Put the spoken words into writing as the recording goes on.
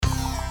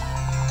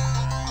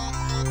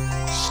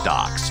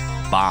Stocks,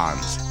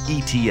 bonds,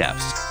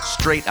 ETFs,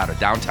 straight out of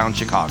downtown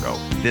Chicago.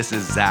 This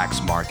is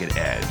Zacks Market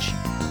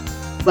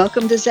Edge.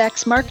 Welcome to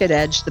Zacks Market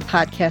Edge, the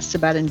podcast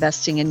about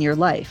investing in your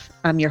life.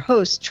 I'm your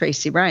host,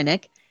 Tracy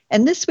Reinick,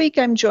 and this week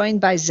I'm joined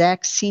by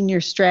Zacks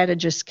senior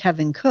strategist,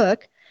 Kevin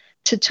Cook,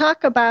 to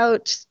talk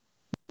about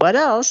what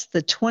else,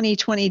 the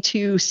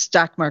 2022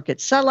 stock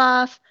market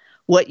sell-off,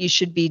 what you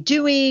should be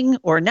doing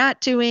or not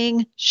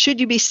doing. Should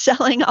you be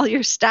selling all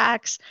your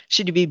stocks?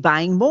 Should you be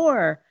buying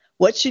more?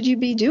 What should you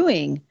be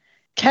doing?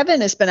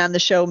 Kevin has been on the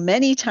show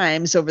many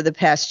times over the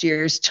past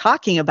years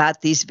talking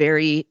about these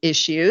very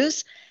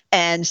issues,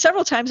 and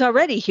several times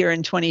already here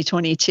in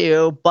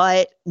 2022.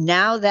 But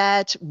now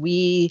that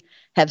we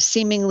have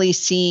seemingly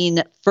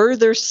seen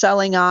further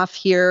selling off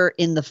here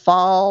in the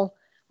fall,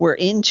 we're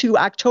into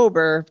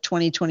October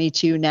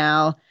 2022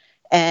 now,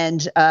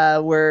 and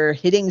we're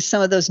hitting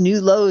some of those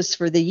new lows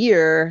for the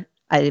year.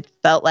 I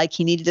felt like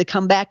he needed to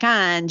come back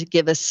on to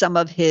give us some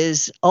of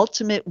his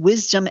ultimate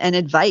wisdom and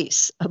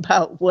advice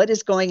about what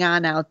is going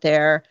on out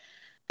there.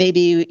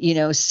 Maybe,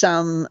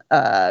 some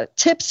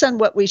tips on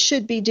what we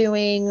should be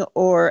doing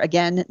or,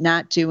 again,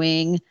 not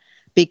doing,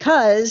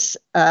 because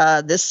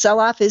this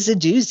sell-off is a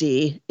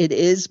doozy. It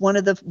is one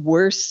of the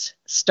worst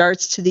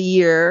starts to the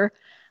year.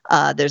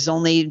 There's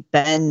only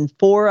been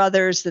 4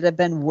 others that have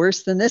been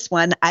worse than this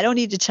one. I don't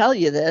need to tell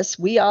you this.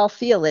 We all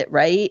feel it,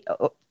 right?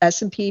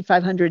 S&P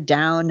 500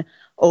 down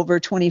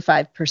over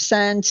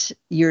 25%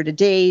 year to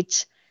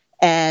date.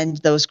 And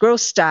those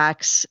growth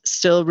stocks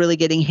still really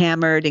getting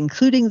hammered,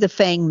 including the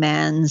FANG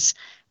Mans,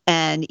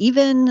 and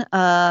even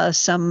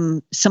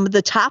some of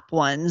the top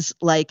ones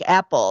like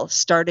Apple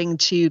starting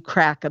to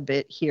crack a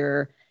bit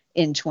here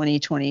in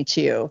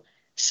 2022.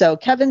 So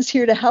Kevin's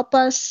here to help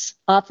us,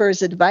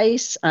 offers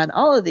advice on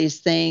all of these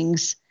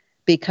things,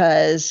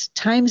 because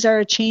times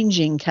are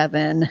changing,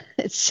 Kevin,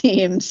 it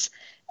seems.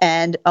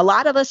 And a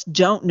lot of us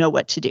don't know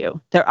what to do.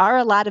 There are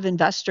a lot of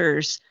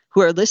investors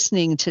who are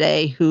listening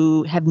today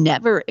who have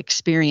never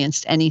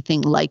experienced anything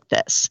like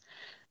this.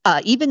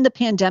 Even the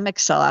pandemic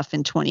sell-off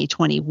in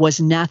 2020 was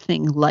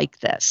nothing like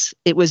this.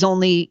 It was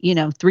only,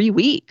 3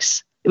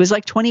 weeks. It was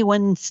like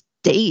 21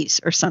 days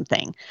or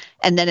something.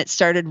 And then it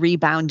started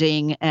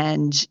rebounding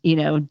and,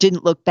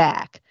 didn't look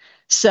back.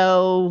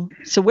 So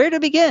where to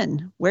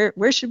begin?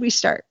 Where should we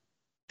start?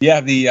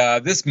 Yeah,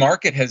 this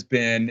market has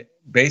been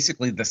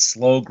basically the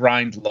slow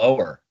grind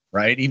lower,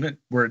 right? Even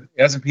where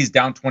S&P's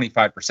down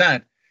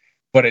 25%,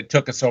 but it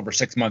took us over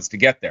 6 months to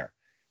get there.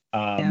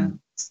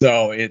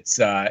 So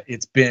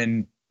it's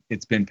been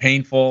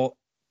painful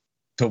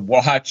to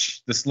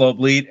watch the slow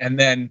bleed, and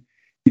then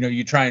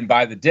you try and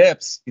buy the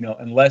dips,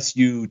 unless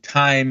you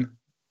time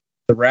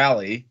the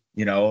rally,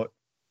 or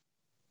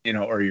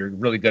you're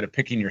really good at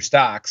picking your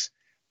stocks.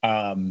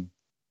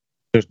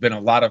 There's been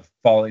a lot of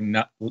falling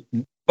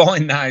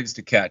knives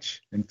to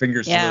catch and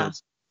fingers to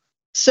lose.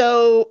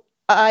 So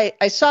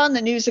I saw in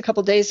the news a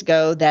couple days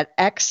ago that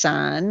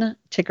Exxon,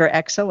 ticker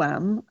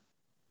XOM,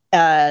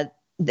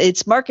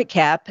 its market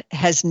cap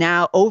has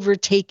now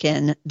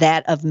overtaken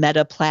that of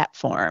Meta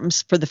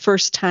Platforms for the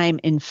first time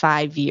in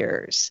 5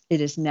 years.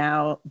 It is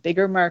now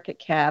bigger market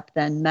cap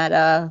than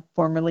Meta,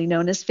 formerly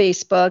known as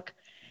Facebook.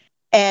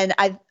 And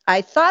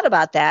I thought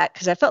about that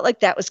because I felt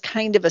like that was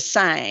kind of a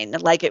sign,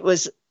 like it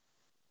was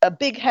a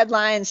big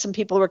headline. Some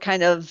people were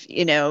kind of,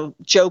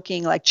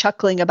 joking, like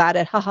chuckling about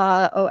it.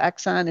 Haha, oh,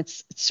 Exxon,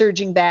 it's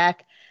surging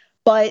back.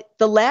 But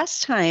the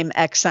last time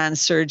Exxon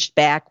surged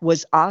back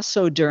was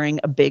also during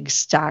a big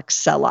stock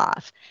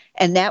sell-off.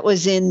 And that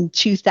was in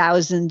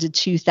 2000 to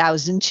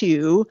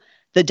 2002,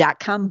 the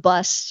dot-com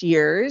bust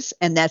years.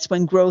 And that's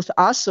when growth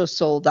also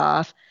sold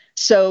off.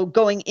 So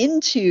going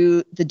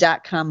into the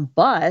dot-com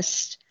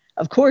bust,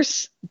 of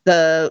course,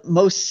 the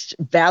most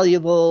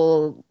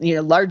valuable,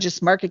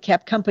 largest market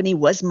cap company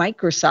was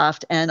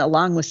Microsoft, and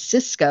along with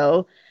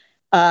Cisco.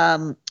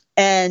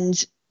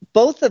 And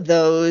both of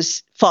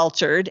those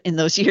faltered in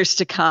those years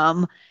to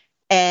come.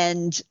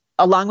 And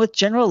along with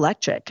General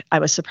Electric, I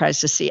was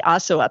surprised to see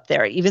also up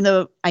there, even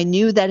though I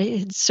knew that it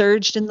had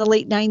surged in the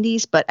late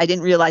 90s, but I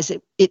didn't realize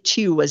it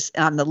too was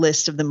on the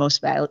list of the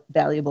most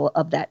valuable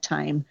of that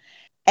time.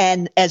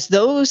 And as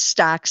those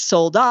stocks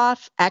sold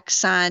off,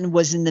 Exxon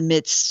was in the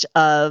midst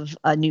of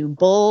a new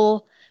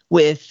bull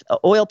with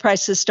oil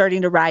prices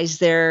starting to rise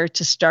there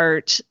to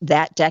start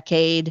that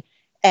decade.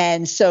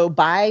 And so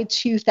by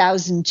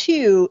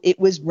 2002, it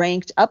was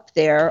ranked up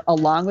there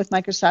along with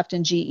Microsoft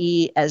and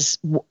GE as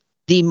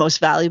the most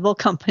valuable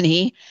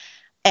company.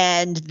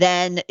 And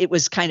then it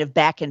was kind of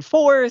back and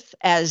forth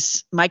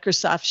as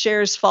Microsoft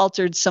shares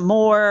faltered some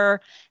more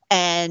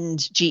and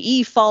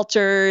GE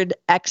faltered,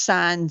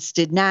 Exxon's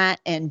did not.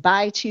 And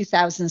by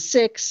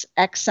 2006,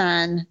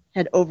 Exxon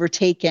had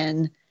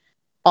overtaken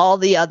all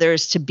the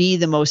others to be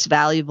the most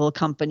valuable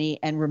company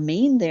and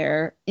remained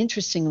there,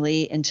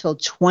 interestingly, until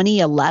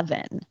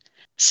 2011.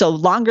 So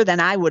longer than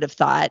I would have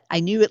thought.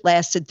 I knew it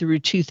lasted through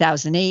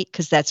 2008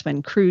 because that's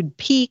when crude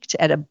peaked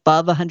at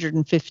above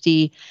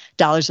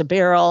 $150 a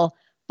barrel.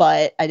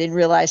 But I didn't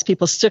realize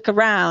people stuck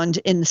around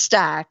in the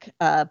stock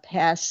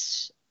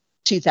past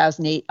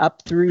 2008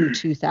 up through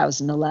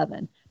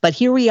 2011. But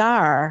here we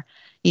are,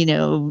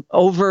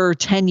 over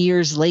 10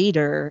 years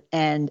later,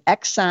 and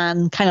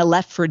Exxon kind of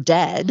left for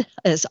dead,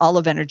 as all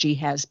of energy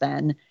has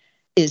been,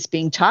 is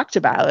being talked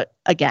about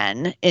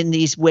again in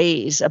these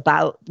ways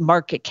about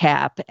market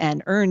cap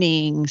and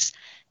earnings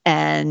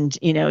and,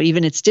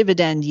 even its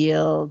dividend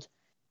yield.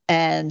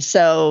 And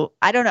so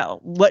I don't know,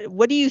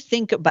 what do you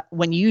think about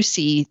when you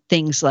see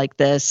things like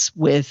this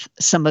with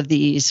some of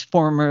these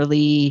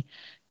formerly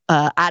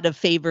out of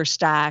favor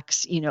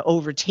stocks,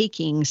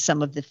 overtaking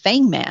some of the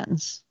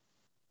FANGmans?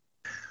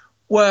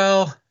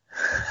 Well,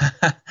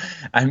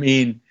 I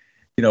mean,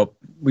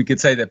 we could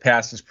say that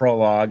past is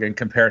prologue and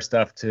compare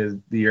stuff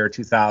to the year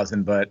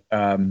 2000, but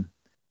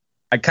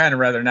I'd kind of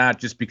rather not,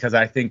 just because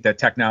I think that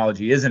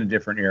technology is in a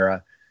different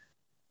era.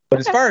 But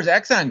as far as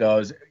Exxon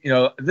goes,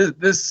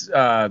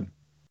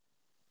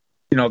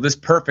 this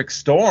perfect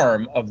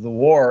storm of the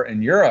war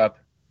in Europe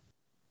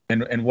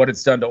and what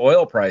it's done to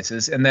oil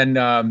prices, and then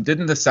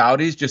didn't the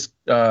Saudis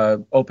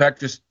OPEC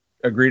just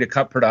agree to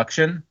cut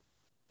production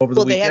over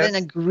the weekend? Well, they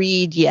haven't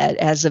agreed yet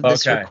as of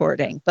this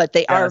recording, but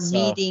they are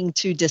meeting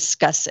to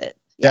discuss it.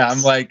 Yes. Yeah,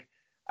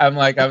 I'm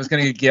like, I was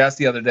going to get gas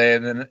the other day,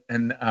 and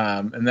then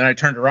I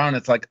turned around,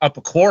 it's like up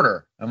a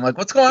quarter. I'm like,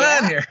 what's going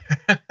on here?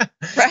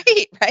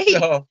 Right.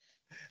 So,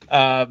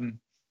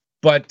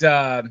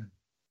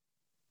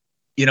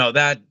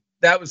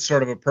 that was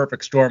sort of a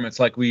perfect storm. It's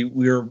like we've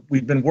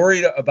been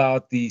worried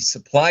about the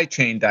supply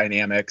chain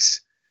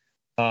dynamics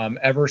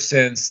ever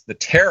since the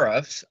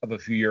tariffs of a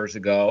few years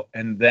ago,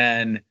 and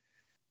then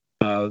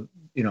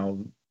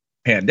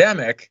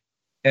pandemic,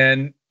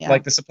 and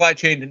like the supply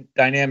chain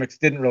dynamics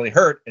didn't really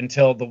hurt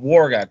until the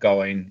war got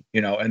going,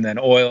 and then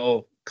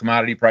oil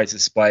commodity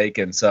prices spike,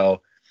 and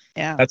so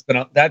that's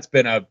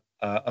been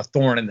a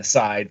thorn in the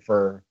side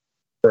for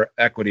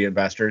equity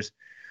investors.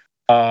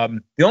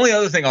 The only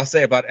other thing I'll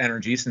say about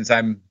energy, since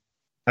I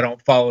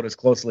don't follow it as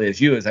closely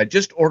as you, is I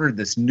just ordered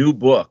this new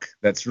book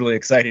that's really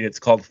exciting. It's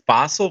called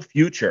Fossil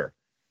Future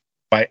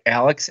by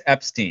Alex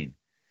Epstein.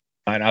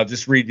 And I'll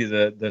just read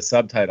you the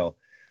subtitle.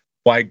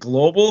 Why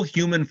Global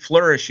Human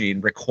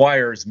Flourishing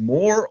Requires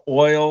More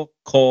Oil,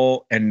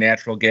 Coal, and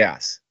Natural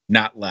Gas,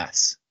 Not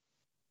Less.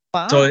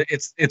 Wow. So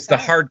it's the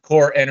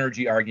hardcore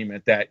energy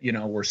argument that,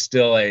 we're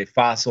still a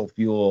fossil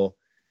fuel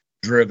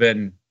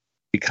driven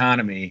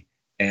economy,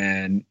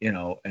 and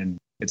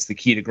it's the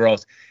key to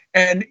growth.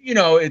 And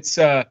it's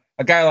a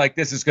guy like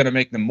this is going to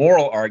make the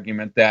moral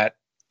argument that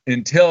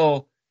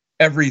until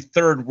every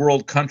third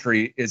world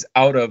country is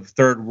out of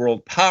third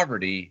world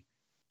poverty,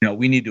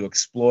 we need to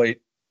exploit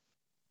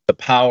the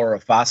power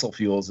of fossil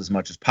fuels as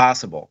much as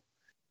possible.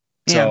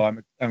 Yeah. So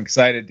I'm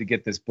excited to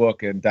get this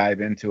book and dive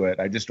into it.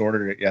 I just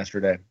ordered it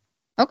yesterday.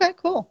 Okay,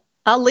 cool.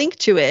 I'll link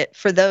to it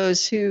for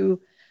those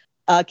who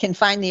can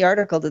find the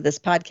article to this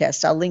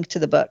podcast. I'll link to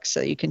the book so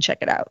you can check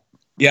it out.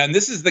 Yeah, and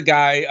this is the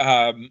guy,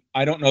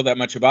 I don't know that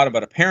much about him,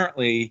 but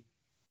apparently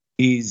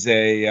he's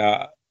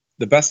the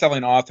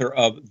best-selling author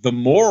of The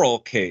Moral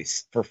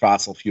Case for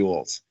Fossil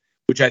Fuels,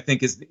 which I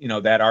think is,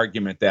 that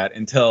argument that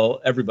until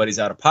everybody's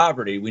out of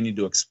poverty, we need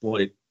to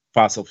exploit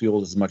fossil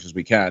fuels as much as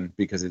we can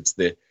because it's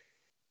the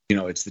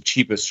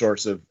cheapest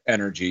source of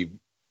energy.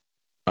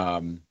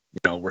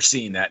 We're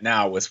seeing that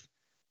now with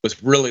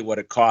really what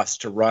it costs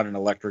to run an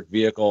electric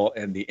vehicle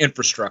and the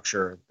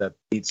infrastructure that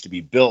needs to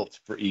be built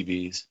for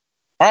EVs.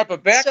 All right,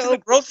 but back to the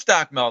growth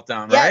stock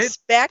meltdown, right? Yes,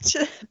 back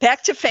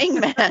to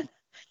FANGman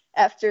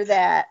after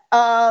that.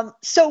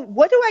 So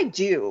what do I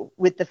do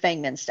with the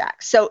FANGman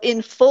stock? So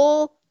in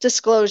full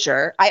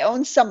disclosure, I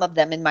own some of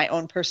them in my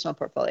own personal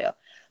portfolio,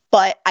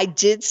 but I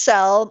did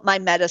sell my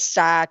Meta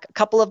stock a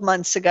couple of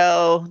months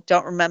ago.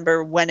 Don't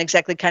remember when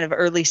exactly, kind of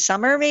early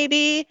summer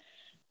maybe,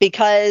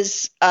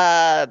 because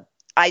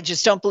I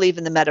just don't believe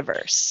in the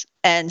metaverse.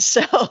 And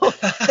so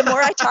the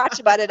more I talked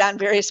about it on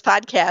various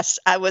podcasts,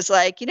 I was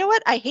like, you know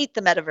what? I hate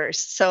the metaverse.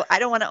 So I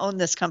don't want to own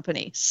this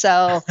company.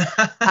 So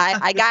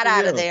I got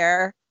out of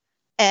there.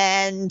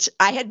 And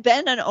I had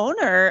been an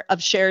owner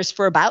of shares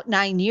for about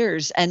 9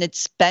 years. And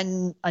it's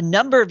been a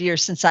number of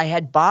years since I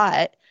had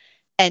bought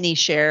any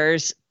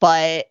shares.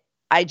 But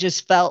I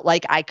just felt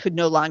like I could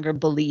no longer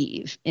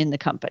believe in the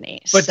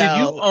company. But did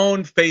you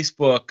own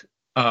Facebook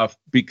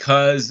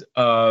because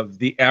of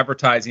the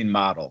advertising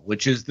model,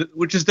 which is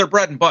their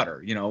bread and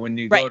butter? When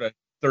you go to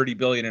 30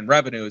 billion in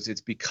revenues,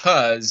 it's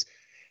because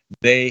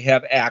they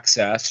have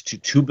access to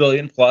 2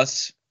 billion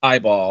plus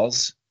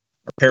eyeballs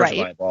or pairs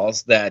of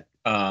eyeballs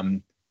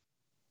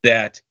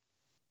that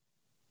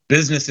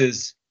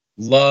businesses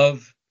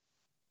love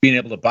being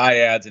able to buy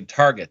ads and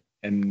target.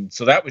 And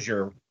so that was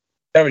your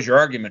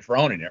argument for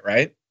owning it,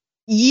 right?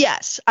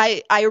 Yes,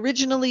 I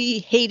originally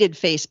hated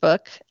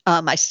Facebook.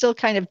 I still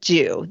kind of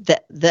do,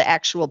 the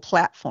actual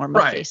platform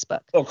of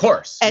Facebook. Well, of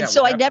course. And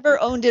so I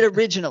never owned it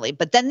originally,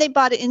 but then they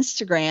bought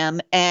Instagram,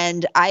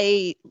 and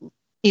I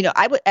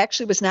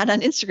actually was not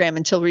on Instagram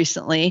until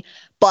recently,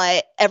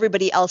 but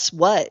everybody else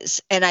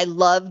was. And I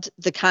loved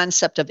the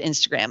concept of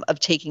Instagram, of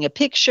taking a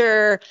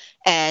picture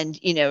and,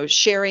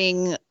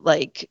 sharing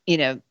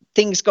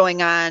things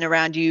going on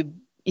around you,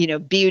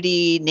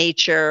 beauty,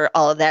 nature,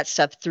 all of that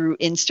stuff through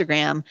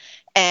Instagram.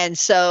 And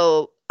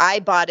so I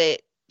bought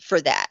it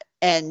for that.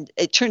 And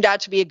it turned out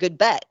to be a good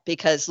bet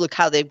because look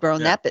how they've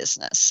grown that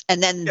business.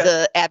 And then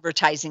the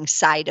advertising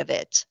side of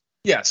it.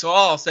 Yeah. So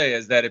all I'll say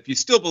is that if you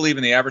still believe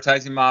in the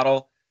advertising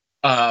model,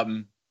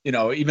 even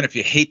if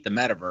you hate the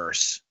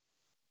metaverse,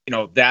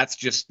 that's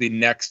just the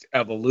next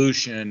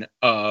evolution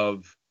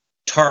of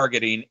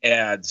targeting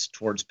ads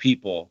towards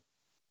people,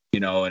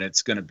 and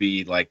it's going to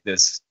be like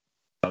this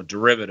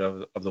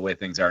derivative of the way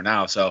things are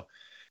now. So,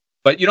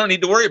 but you don't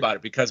need to worry about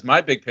it because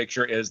my big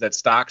picture is that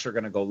stocks are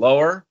going to go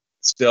lower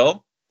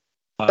still.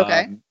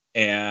 Okay.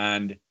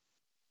 And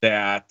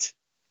that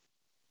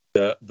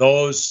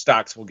those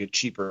stocks will get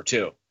cheaper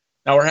too.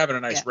 Now we're having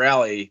a nice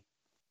rally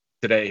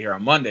today here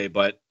on Monday,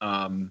 but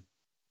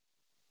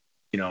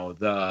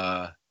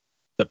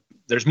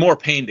there's more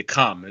pain to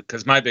come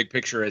because my big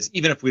picture is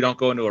even if we don't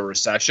go into a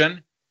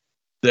recession,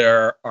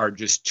 there are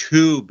just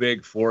two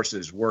big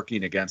forces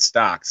working against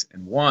stocks.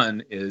 And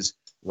one is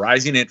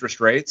rising interest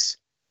rates,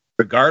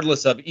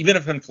 regardless of even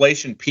if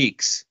inflation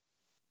peaks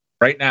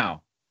right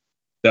now,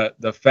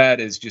 the Fed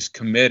is just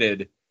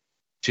committed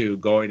to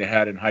going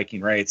ahead and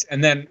hiking rates.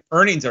 And then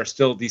earnings are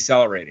still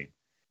decelerating.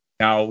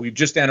 Now, we've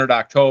just entered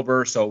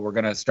October, so we're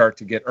going to start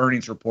to get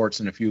earnings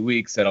reports in a few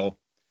weeks that'll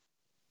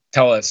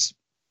tell us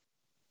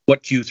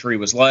what Q3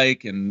 was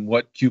like and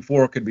what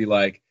Q4 could be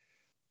like.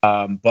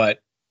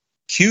 But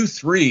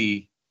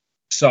Q3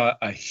 saw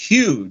a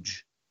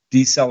huge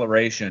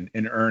deceleration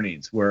in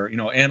earnings where,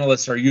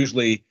 analysts are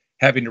usually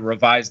having to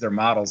revise their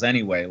models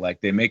anyway. Like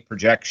they make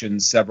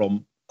projections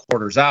several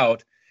quarters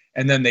out,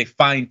 and then they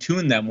fine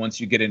tune them once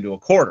you get into a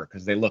quarter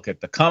because they look at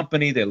the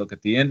company, they look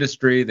at the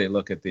industry, they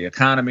look at the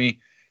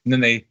economy, and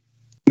then they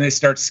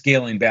start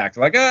scaling back.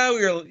 They're like,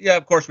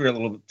 of course we were a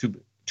little bit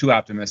too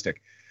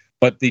optimistic.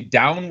 But the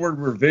downward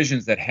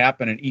revisions that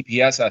happen in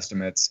EPS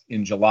estimates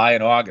in July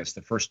and August,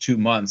 the first 2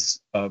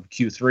 months of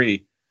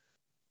Q3,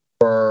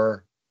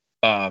 were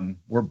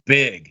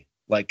big.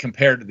 Like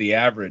compared to the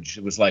average,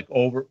 it was like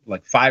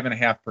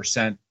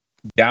 5.5%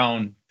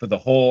 down for the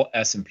whole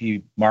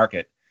S&P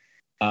market.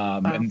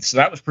 And so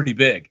that was pretty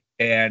big.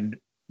 And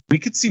we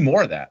could see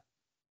more of that.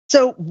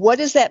 So what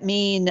does that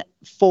mean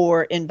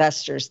for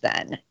investors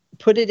then?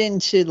 Put it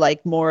into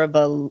like more of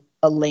a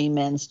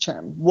layman's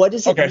term. What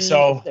does it mean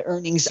if the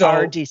earnings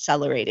are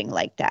decelerating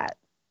like that?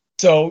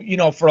 So,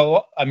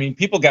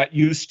 people got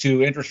used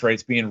to interest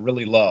rates being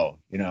really low.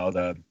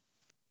 The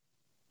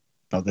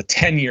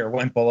 10-year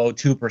went below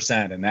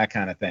 2% and that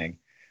kind of thing.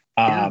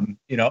 And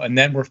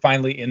then we're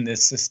finally in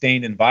this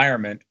sustained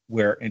environment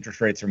where interest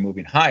rates are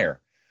moving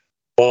higher.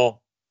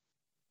 Well,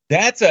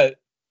 that's a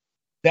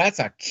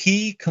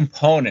key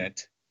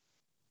component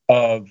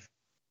of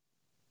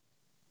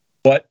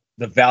what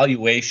the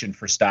valuation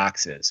for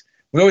stocks is.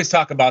 We always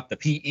talk about the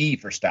PE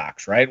for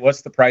stocks, right?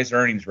 What's the price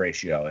earnings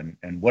ratio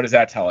and what does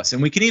that tell us?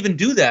 And we can even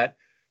do that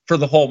for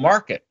the whole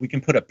market. We can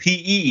put a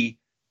PE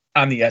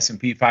on the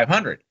S&P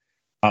 500.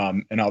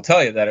 And I'll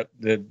tell you that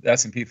the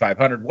S&P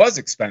 500 was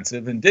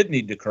expensive and did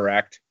need to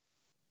correct.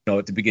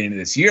 At the beginning of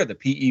this year, the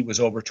PE was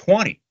over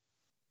 20.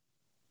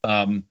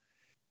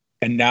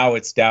 And now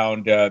it's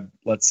down to,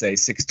 let's say,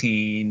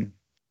 16,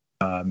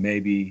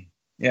 maybe.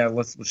 Yeah,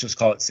 let's just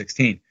call it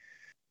 16.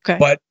 Okay.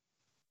 But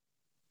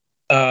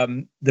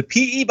the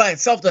PE by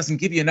itself doesn't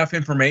give you enough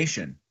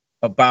information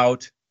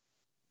about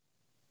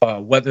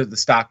whether the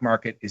stock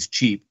market is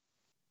cheap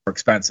or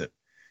expensive.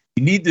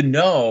 You need to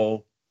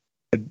know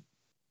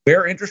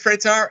where interest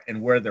rates are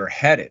and where they're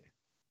headed,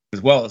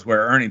 as well as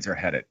where earnings are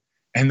headed.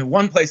 And the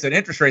one place that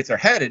interest rates are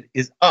headed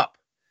is up.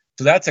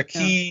 So that's a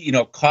key,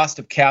 cost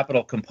of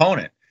capital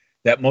component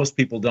that most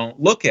people don't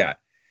look at.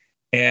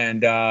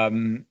 And I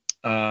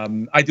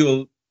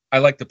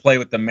like to play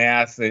with the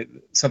math,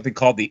 something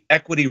called the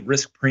equity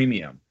risk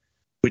premium,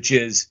 which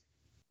is,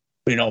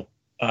 the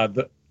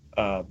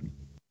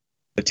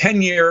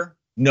 10-year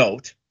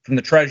note from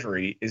the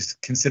Treasury is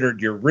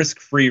considered your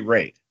risk-free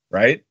rate,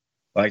 right?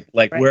 Like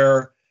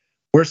right.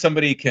 Where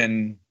somebody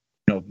can,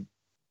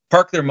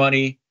 park their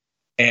money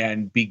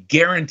and be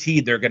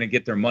guaranteed they're going to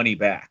get their money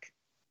back.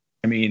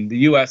 I mean, the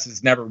U.S.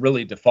 has never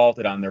really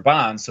defaulted on their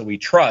bonds, so we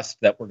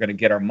trust that we're going to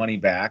get our money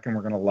back and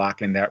we're going to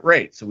lock in that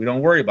rate. So we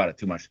don't worry about it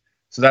too much.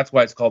 So that's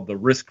why it's called the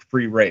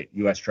risk-free rate,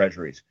 U.S.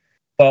 Treasuries.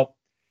 Well,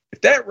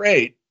 if that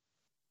rate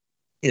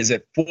is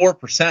at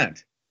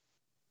 4%,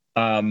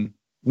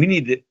 we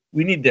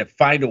need to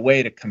find a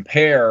way to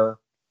compare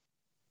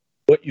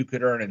what you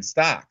could earn in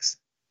stocks.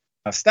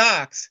 Now,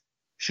 stocks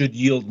should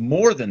yield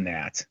more than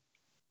that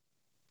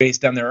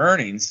based on their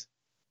earnings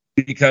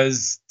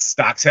because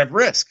stocks have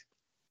risk.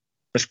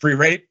 Risk-free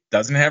rate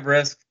doesn't have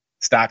risk.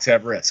 Stocks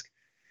have risk.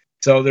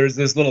 So there's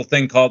this little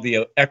thing called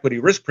the equity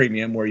risk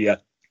premium where you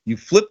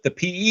flip the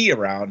PE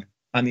around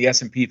on the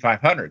S&P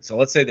 500. So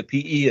let's say the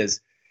PE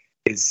is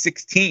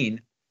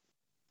 16.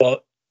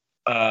 Well,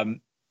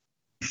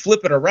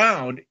 flip it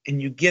around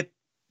and you get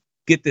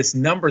this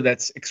number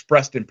that's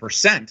expressed in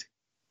percent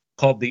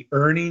called the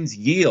earnings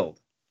yield.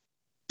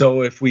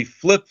 So if we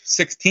flip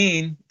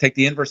 16, take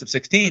the inverse of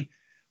 16,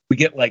 we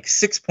get like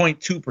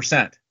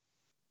 6.2%.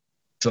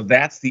 So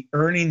that's the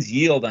earnings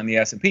yield on the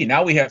S&P.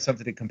 Now we have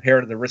something to compare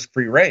to the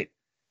risk-free rate.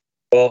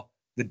 Well,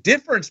 the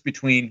difference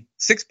between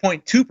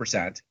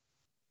 6.2%,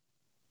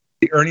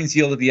 the earnings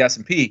yield of the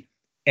S&P,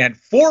 and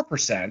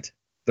 4%,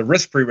 the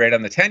risk-free rate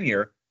on the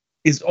 10-year,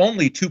 is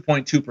only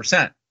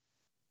 2.2%.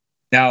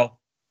 Now,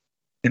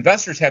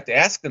 investors have to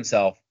ask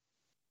themselves,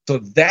 so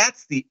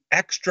that's the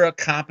extra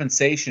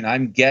compensation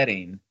I'm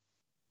getting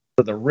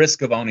for the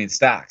risk of owning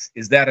stocks.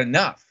 Is that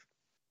enough?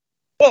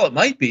 Well, it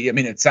might be. I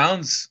mean, it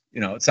sounds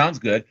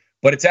good,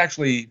 but it's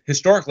actually,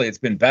 historically, it's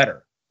been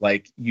better.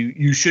 Like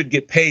you should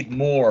get paid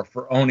more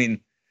for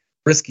owning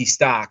risky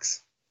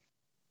stocks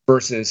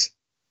versus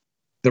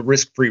the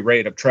risk-free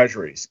rate of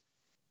treasuries.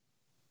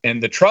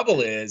 And the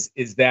trouble is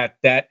that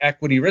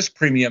equity risk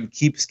premium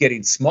keeps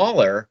getting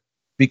smaller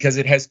because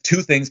it has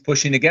two things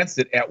pushing against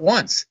it at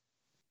once: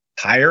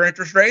 higher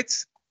interest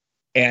rates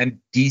and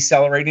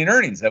decelerating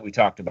earnings that we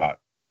talked about.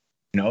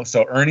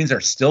 So earnings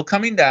are still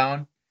coming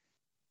down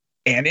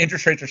and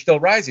interest rates are still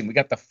rising. We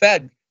got the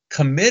Fed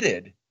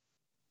committed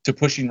to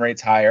pushing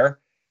rates higher.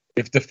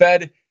 If the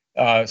Fed,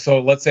 so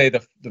let's say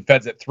the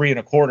Fed's at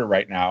 3.25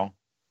 right now,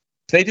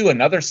 if they do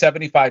another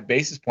 75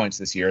 basis points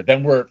this year,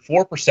 then we're at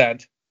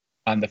 4%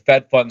 on the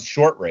Fed funds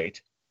short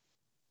rate,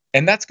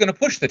 and that's going to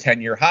push the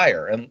 10-year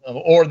higher,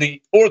 or the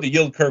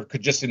yield curve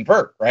could just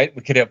invert, right?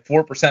 We could have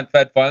 4%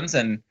 Fed funds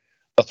and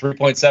a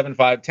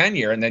 3.75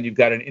 10-year, and then you've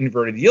got an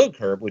inverted yield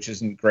curve, which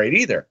isn't great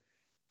either.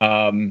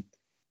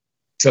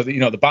 So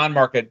the bond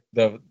market,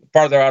 the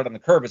farther out on the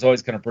curve, is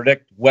always going to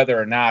predict whether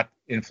or not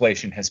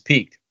inflation has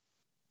peaked.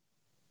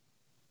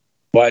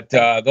 But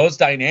those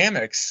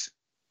dynamics,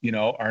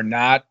 are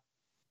not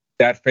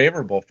that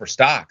favorable for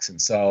stocks,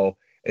 and so.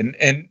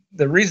 And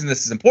the reason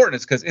this is important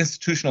is because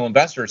institutional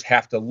investors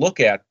have to look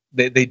at,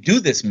 they do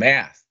this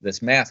math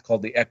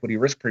called the equity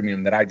risk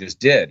premium that I just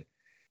did.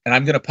 And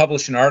I'm going to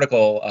publish an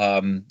article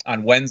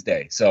on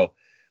Wednesday. So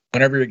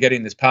whenever you're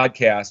getting this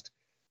podcast,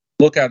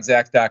 look on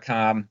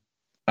Zacks.com.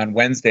 On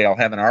Wednesday, I'll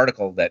have an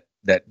article that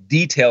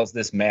details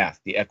this math,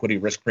 the equity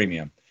risk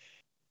premium.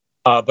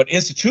 But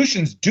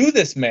institutions do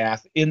this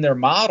math in their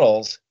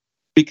models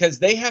because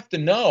they have to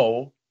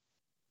know,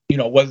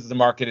 whether the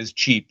market is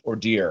cheap or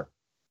dear.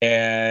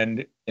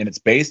 And it's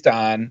based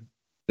on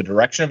the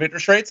direction of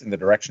interest rates and the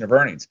direction of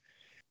earnings.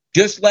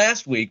 Just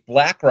last week,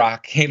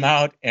 BlackRock came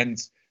out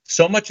and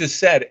so much is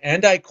said,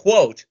 and I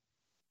quote,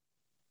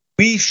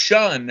 "We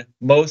shun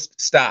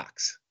most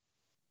stocks."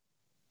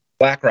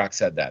 BlackRock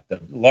said that. The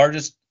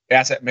largest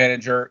asset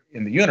manager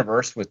in the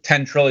universe with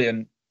 10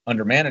 trillion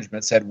under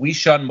management said, "We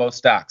shun most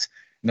stocks."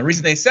 And the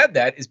reason they said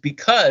that is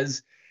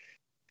because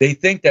they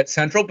think that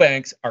central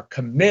banks are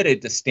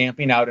committed to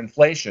stamping out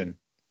inflation.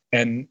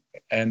 And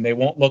they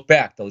won't look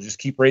back. They'll just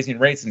keep raising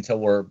rates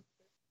until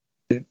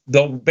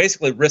they'll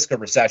basically risk a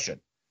recession.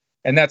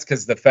 And that's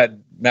because the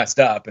Fed messed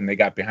up and they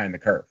got behind the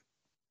curve.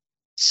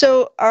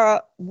 So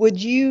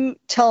would you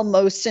tell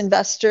most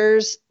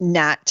investors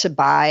not to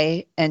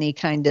buy any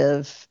kind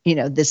of,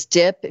 this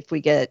dip if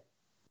we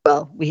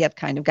have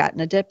kind of gotten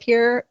a dip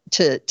here,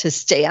 to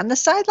stay on the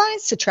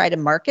sidelines, to try to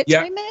market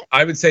time it?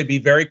 I would say be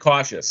very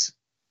cautious.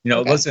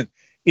 Okay. Listen,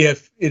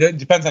 if it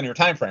depends on your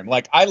time frame.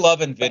 Like I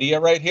love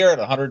Nvidia right here at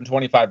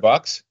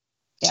 $125.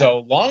 Yeah. So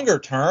longer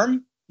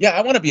term,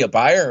 I want to be a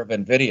buyer of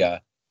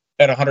Nvidia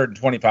at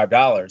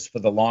 $125 for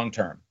the long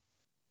term.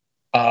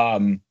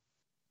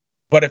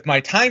 But if my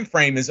time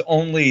frame is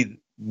only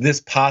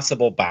this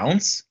possible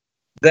bounce,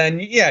 then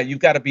you've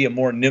got to be a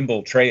more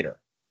nimble trader.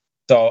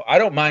 So I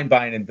don't mind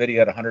buying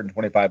Nvidia at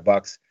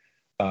 $125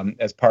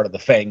 as part of the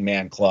Fang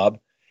Man Club.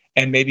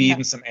 And maybe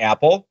even some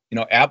Apple.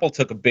 Apple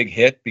took a big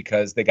hit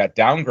because they got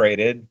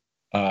downgraded.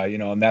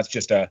 And that's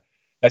just a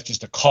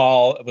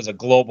call. It was a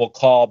global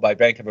call by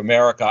Bank of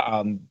America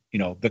on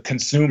the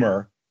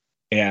consumer,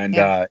 and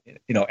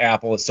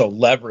Apple is so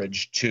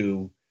leveraged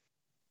to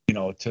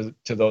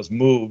those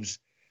moves.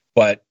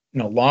 But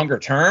longer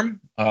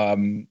term,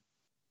 Apple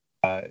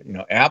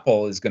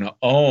is going to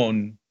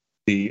own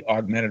the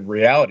augmented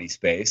reality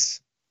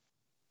space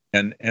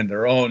and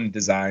their own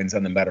designs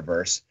on the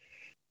metaverse.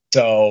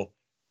 So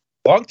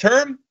long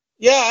term,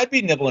 I'd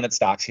be nibbling at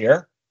stocks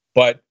here,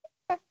 but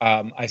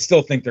I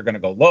still think they're going to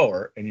go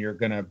lower, and you're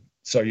going to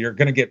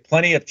get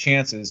plenty of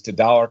chances to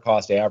dollar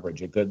cost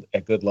average at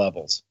good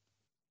levels.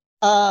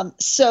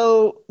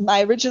 So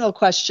my original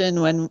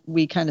question when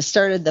we kind of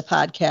started the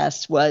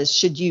podcast was,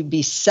 should you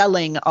be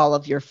selling all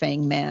of your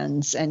Fang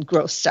Mans and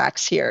growth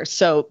stocks here?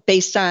 So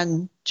based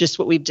on just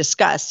what we've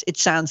discussed, it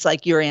sounds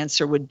like your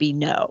answer would be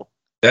no.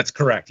 That's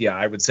correct. Yeah,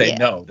 I would say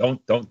no. Don't.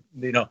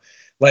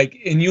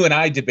 And you and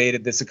I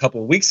debated this a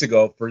couple of weeks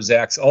ago for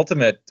Zacks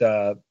Ultimate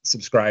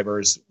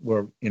subscribers,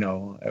 where,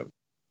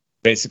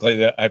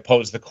 basically I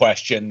posed the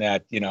question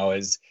that,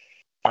 is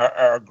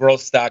our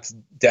growth stocks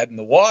dead in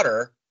the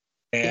water?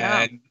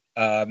 And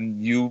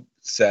you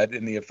said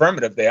in the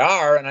affirmative they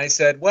are. And I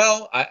said,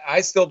 well,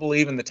 I still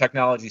believe in the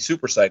technology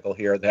super cycle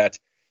here, that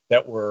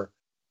we're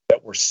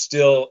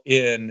still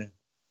in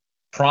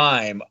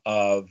prime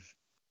of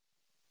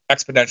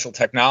exponential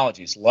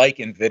technologies like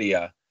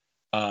NVIDIA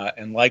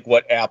and like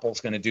what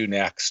Apple's going to do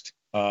next,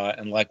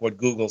 and like what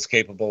Google's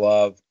capable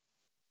of,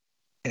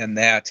 and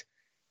that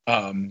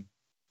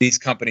these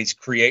companies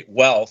create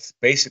wealth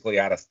basically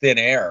out of thin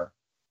air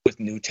with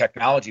new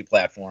technology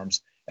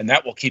platforms, and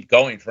that will keep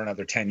going for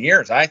another 10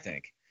 years, I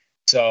think.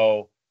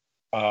 So,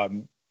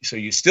 so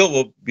you still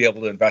will be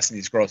able to invest in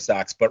these growth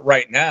stocks, but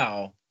right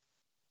now,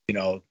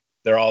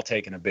 they're all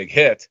taking a big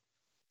hit,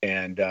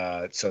 and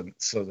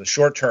so the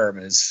short term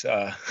is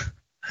a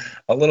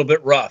little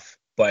bit rough,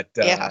 but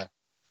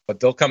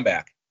they'll come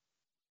back.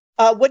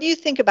 What do you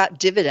think about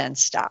dividend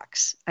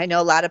stocks? I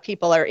know a lot of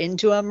people are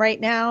into them right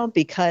now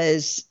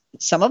because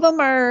some of them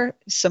are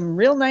some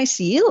real nice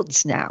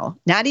yields now.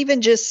 Not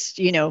even just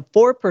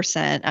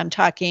 4%. I'm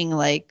talking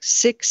like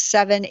 6,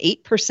 7,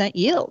 8%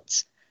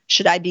 yields.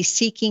 Should I be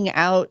seeking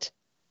out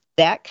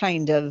that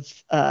kind of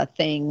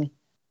thing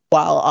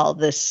while all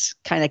this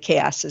kind of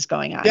chaos is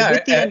going on?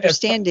 With the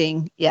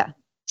understanding,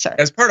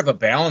 as part of a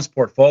balanced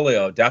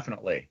portfolio,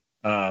 definitely.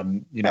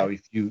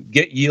 If you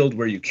get yield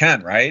where you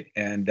can, right?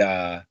 And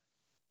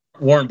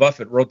Warren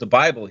Buffett wrote the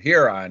Bible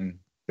here on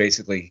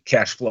basically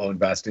cash flow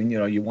investing.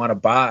 You want to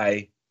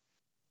buy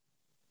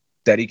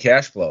steady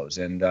cash flows,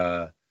 and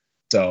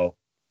so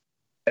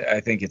I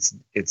think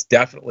it's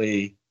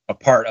definitely a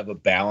part of a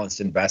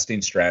balanced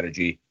investing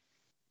strategy,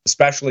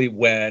 especially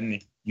when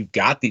you've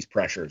got these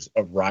pressures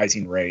of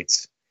rising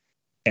rates,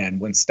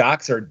 and when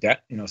stocks are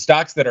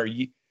stocks that are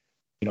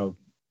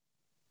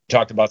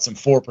talked about some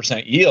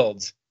 4%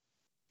 yields.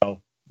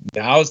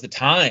 Now's the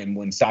time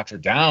when stocks are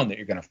down that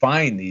you're going to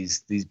find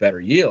these better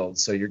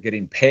yields. So you're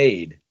getting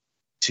paid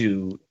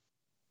to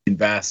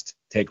invest,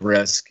 take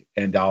risk,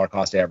 and dollar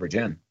cost average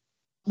in.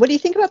 What do you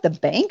think about the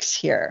banks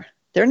here?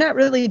 They're not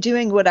really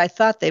doing what I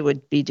thought they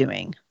would be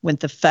doing with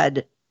the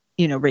Fed,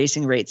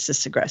 raising rates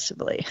this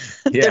aggressively.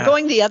 Yeah. They're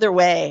going the other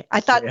way. I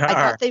thought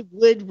they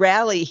would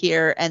rally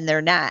here, and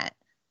they're not.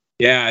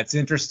 Yeah, it's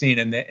interesting,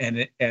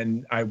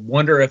 and I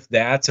wonder if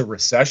that's a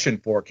recession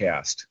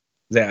forecast.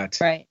 That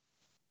right.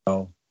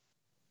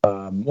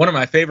 One of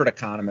my favorite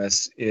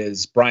economists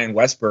is Brian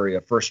Westbury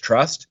of First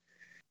Trust,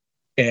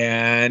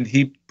 and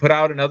he put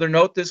out another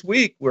note this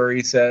week where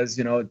he says,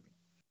 he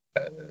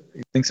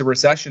thinks a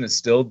recession is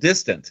still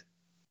distant.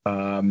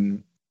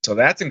 So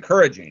that's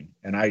encouraging,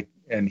 and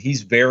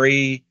he's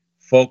very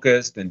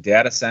focused and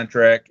data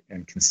centric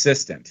and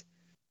consistent.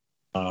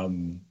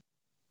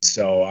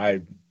 So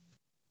I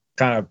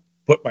kind of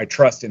put my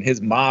trust in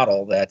his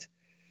model that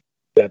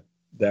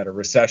a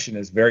recession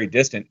is very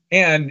distant,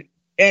 and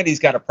he's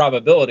got a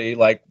probability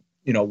like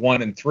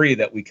 1 in 3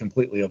 that we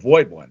completely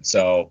avoid one.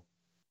 So,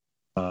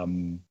 but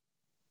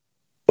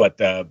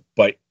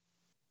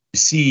you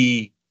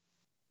see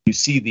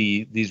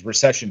these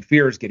recession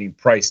fears getting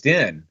priced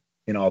in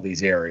all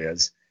these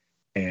areas,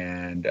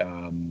 and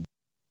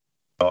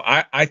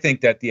I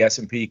think that the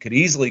S&P could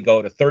easily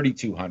go to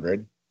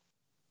 3,200.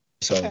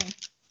 So okay.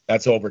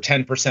 That's over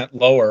 10%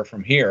 lower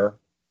from here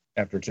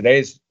after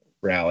today's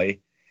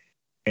rally,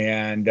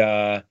 and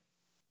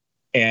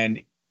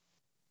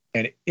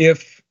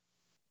if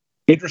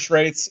interest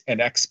rates and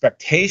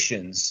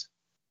expectations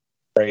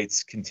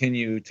rates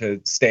continue to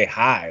stay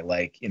high,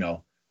 like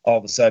all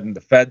of a sudden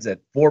the Fed's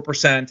at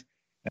 4%, and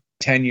the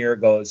 10-year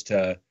goes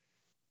to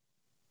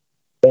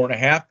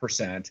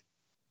 4.5%,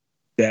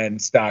 then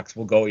stocks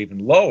will go even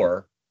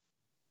lower.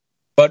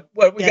 But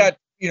what we got,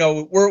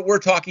 we're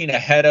talking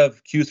ahead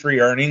of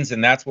Q3 earnings,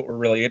 and that's what we're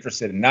really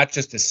interested in, not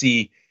just to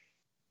see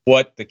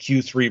what the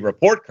Q3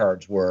 report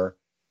cards were,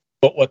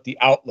 but what the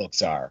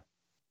outlooks are,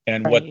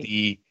 and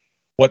right.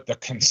 what the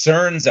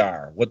concerns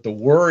are, what the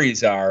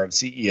worries are of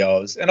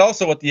CEOs, and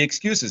also what the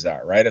excuses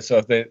are, right? So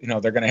if they're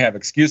going to have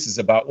excuses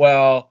about,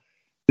 well,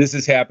 this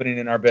is happening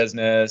in our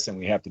business, and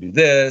we have to do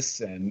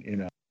this,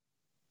 and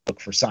look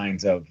for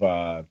signs of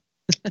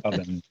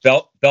them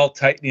belt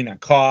tightening on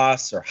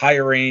costs or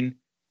hiring,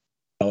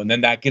 and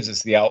then that gives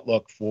us the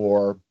outlook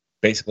for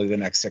basically the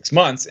next 6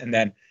 months. And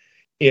then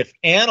if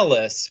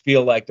analysts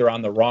feel like they're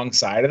on the wrong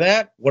side of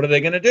that, what are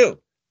they going to do?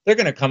 They're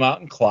going to come out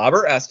and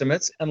clobber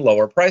estimates and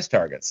lower price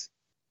targets.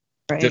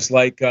 Right. Just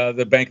like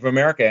the Bank of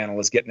America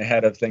analysts getting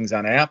ahead of things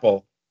on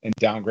Apple and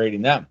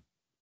downgrading them.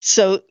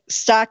 So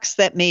stocks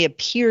that may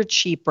appear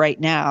cheap right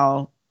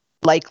now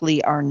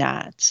likely are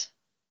not.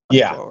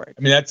 Yeah, forward.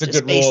 I mean that's a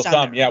good rule of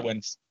thumb. Yeah,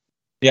 when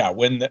you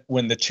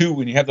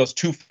have those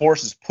two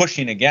forces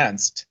pushing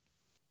against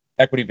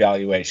equity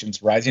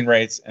valuations, rising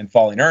rates and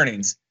falling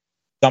earnings,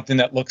 something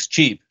that looks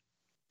cheap,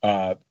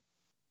 isn't,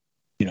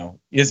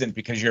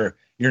 because you're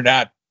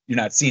not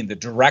seeing the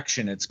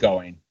direction it's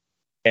going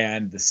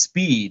and the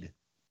speed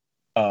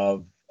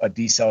of a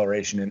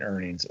deceleration in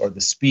earnings or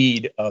the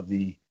speed of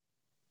the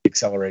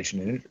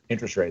acceleration in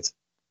interest rates.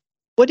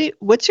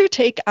 What's your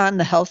take on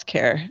the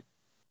healthcare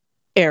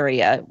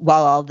area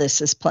while all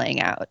this is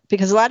playing out?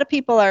 Because a lot of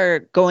people are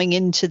going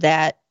into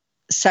that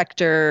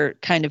sector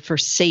kind of for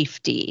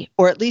safety,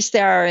 or at least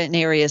there are in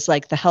areas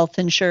like the health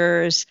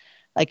insurers.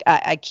 Like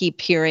I keep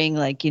hearing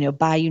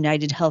buy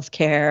United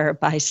Healthcare,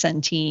 buy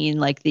Centene,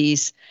 like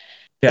these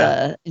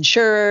the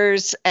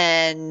insurers.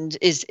 And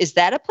is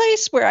that a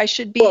place where I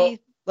should be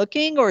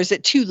looking, or is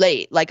it too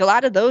late? Like a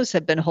lot of those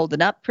have been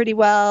holding up pretty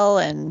well,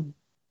 and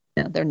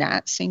they're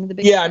not seeing the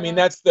big. Yeah, I mean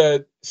that's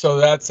a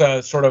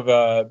sort of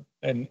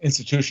an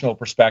institutional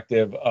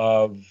perspective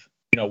of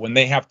when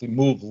they have to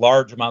move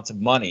large amounts of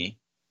money,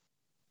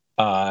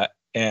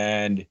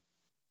 and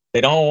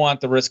they don't want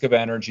the risk of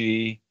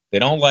energy. They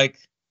don't like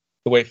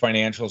the way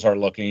financials are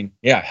looking.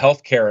 Yeah,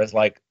 healthcare is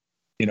like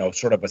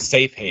sort of a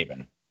safe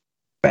haven.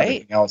 Right.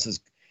 Everything else is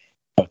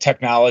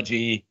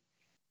technology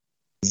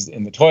is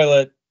in the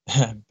toilet,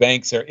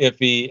 banks are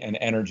iffy, and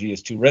energy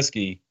is too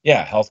risky.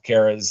 Yeah,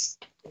 healthcare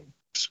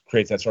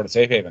creates that sort of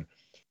safe haven.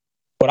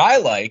 What I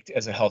liked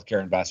as a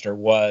healthcare investor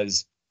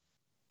was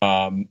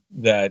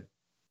that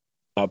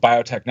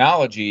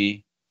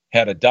biotechnology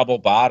had a double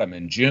bottom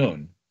in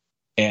June,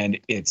 and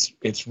it's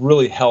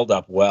really held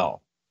up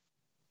well.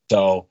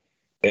 So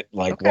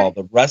while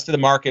the rest of the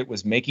market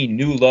was making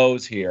new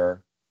lows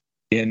here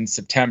in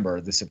September,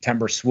 the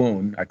September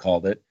swoon, I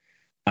called it,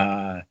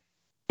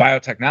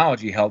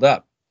 biotechnology held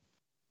up.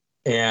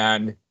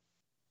 And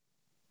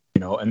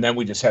and then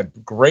we just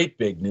had great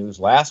big news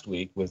last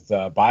week with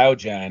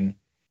Biogen,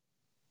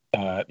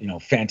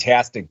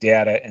 fantastic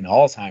data in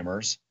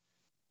Alzheimer's,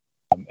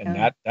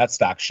 and that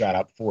stock shot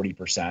up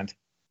 40%.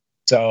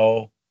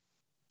 So,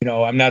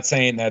 I'm not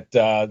saying that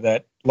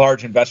that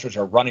large investors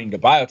are running to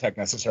biotech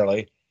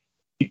necessarily.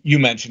 You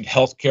mentioned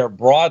healthcare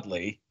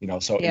broadly,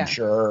 so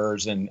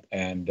insurers and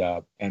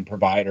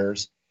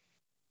providers,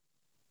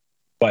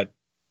 but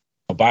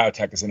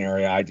biotech is an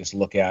area I just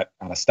look at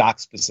on a stock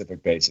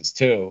specific basis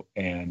too.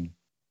 And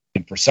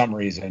for some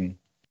reason,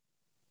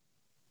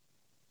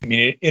 I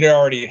mean, it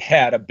already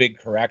had a big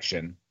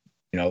correction,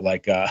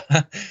 like the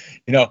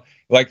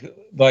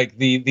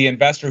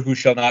investor who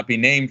shall not be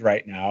named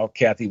right now,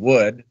 Kathy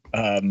Wood,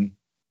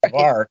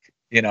 Clark,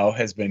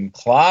 has been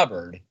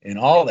clobbered in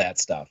all that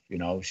stuff,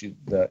 she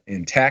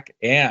in tech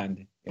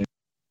and in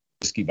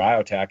risky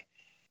biotech.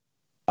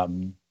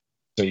 So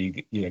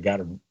you got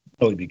to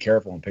really be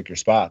careful and pick your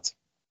spots.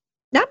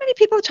 Not many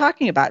people are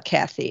talking about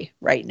Kathy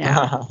right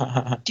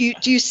now. Do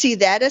you see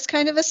that as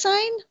kind of a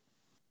sign?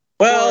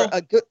 Well,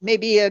 or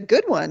maybe a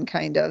good one,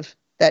 kind of.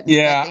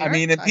 I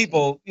mean, and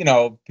people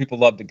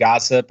love to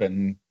gossip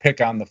and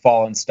pick on the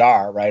fallen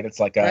star, right?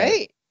 It's like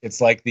it's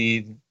like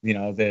the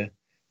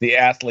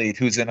athlete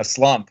who's in a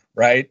slump,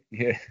 right?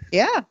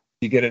 Yeah.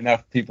 You get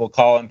enough people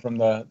calling from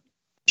the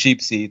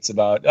cheap seats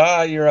about,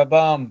 you're a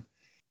bum.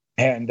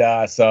 And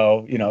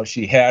so,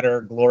 she had her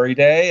glory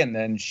day, and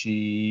then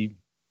she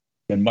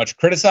been much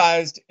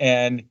criticized.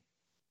 And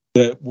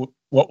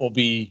what will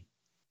be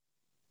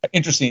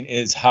interesting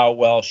is how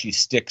well she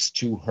sticks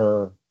to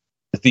her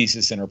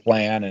thesis and her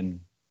plan.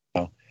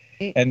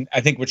 And I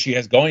think what she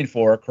has going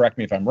for her, correct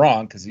me if I'm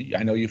wrong, because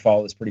I know you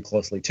follow this pretty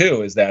closely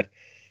too, is that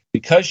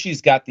because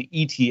she's got the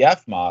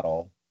ETF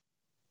model,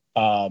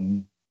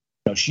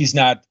 she's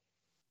not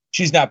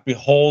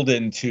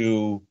beholden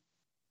to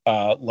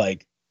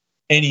like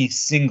any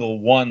single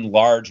one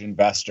large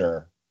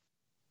investor,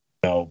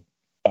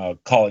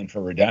 calling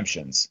for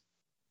redemptions.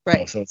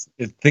 Right. So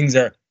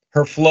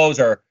her flows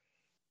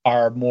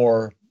are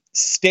more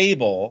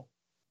stable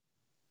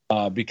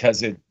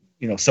because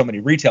so many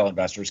retail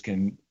investors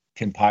can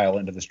pile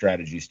into the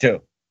strategies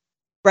too.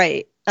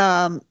 Right.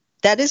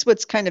 That is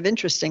what's kind of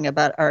interesting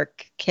about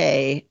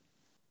ARK-K,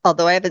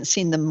 although I haven't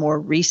seen the more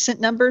recent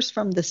numbers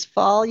from this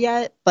fall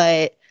yet,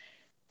 but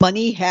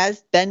money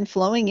has been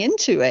flowing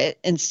into it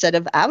instead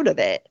of out of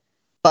it.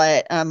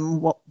 But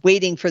I'm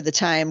waiting for the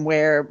time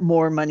where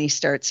more money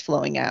starts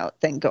flowing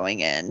out than going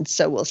in.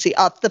 So we'll see.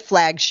 Off the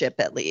flagship,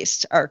 at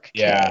least, ARK-K.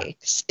 Yeah.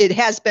 It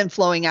has been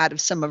flowing out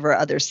of some of our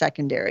other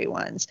secondary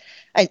ones.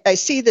 I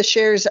see the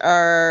shares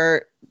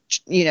are,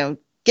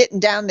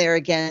 getting down there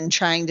again,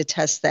 trying to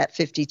test that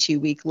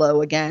 52-week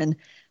low again,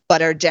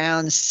 but are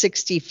down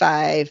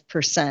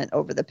 65%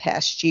 over the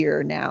past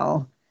year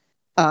now.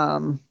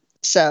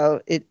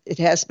 So it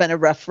has been a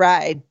rough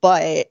ride,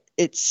 but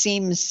it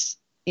seems,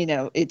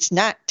 it's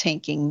not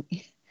tanking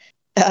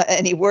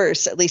any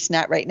worse, at least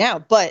not right now.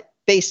 But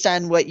based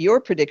on what your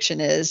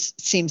prediction is,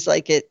 seems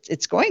like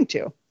it's going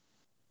to.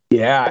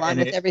 Yeah. Along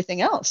with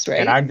everything else,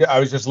 right? And I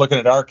was just looking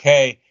at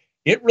ARK-K.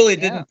 It really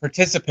didn't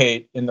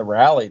participate in the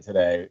rally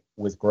today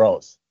with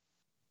growth.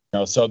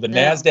 So the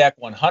NASDAQ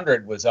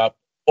 100 was up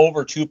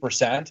over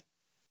 2%,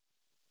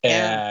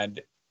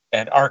 and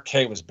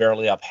ARK-K was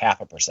barely up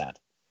 0.5%.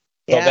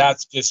 So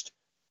that's just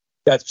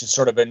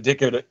sort of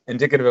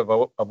indicative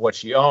of what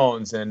she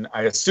owns. And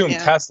I assume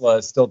Tesla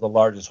is still the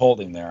largest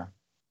holding there.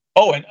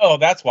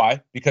 That's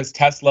why, because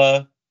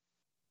Tesla,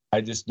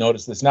 I just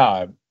noticed this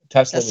now.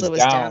 Tesla was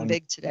down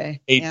big today.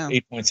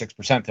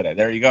 8.6% today.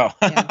 There you go.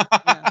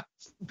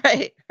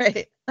 Right.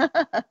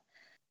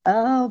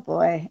 Oh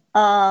boy.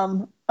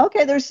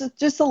 Okay. There's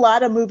just a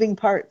lot of moving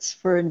parts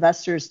for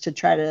investors to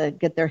try to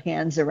get their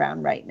hands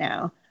around right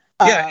now.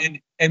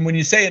 And when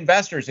you say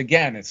investors,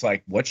 again, it's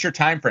like, what's your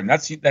time frame?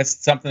 That's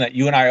something that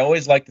you and I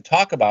always like to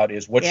talk about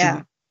is what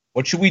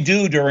should we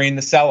do during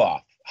the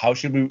sell-off? How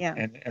should we? Yeah.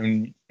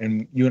 And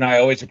you and I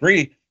always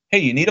agree. Hey,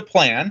 you need a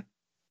plan,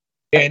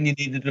 and you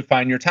need to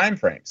define your time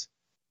frames.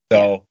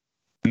 So,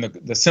 and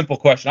the simple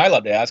question I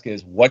love to ask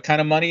is, what kind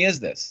of money is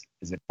this?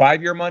 Is it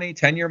 5-year money,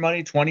 10-year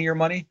money, 20-year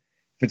money?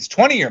 If it's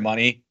 20-year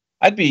money,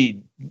 I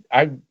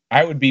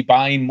would be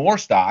buying more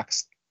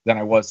stocks than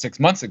I was 6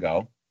 months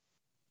ago.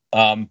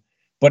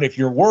 But if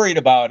you're worried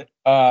about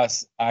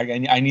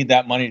I need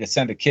that money to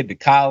send a kid to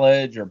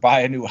college or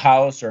buy a new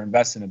house or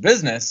invest in a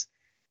business,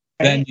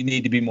 then you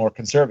need to be more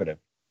conservative.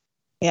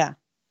 Yeah,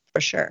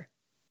 for sure.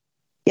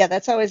 Yeah,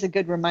 that's always a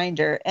good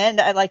reminder.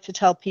 And I like to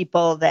tell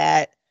people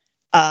that,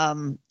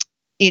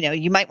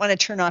 you might want to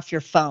turn off your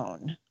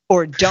phone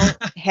or don't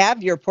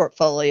have your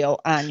portfolio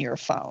on your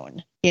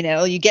phone.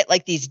 You get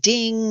like these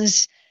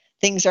dings,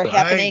 things are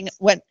happening.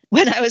 When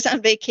I was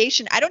on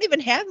vacation, I don't even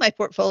have my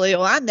portfolio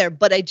on there,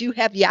 but I do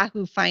have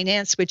Yahoo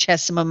Finance, which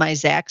has some of my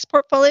Zacks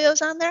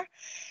portfolios on there.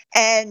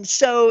 And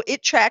so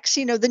it tracks,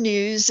 the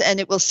news, and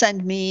it will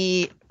send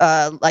me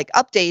like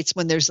updates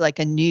when there's like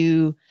a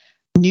new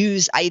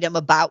news item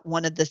about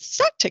one of the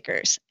stock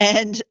tickers.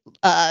 And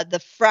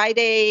the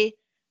Friday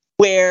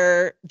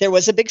where there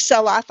was a big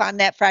sell-off on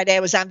that Friday, I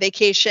was on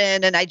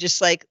vacation and I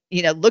just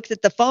looked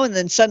at the phone, and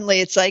then suddenly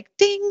it's like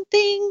ding,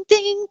 ding,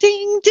 ding,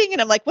 ding, ding.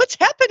 And I'm like, what's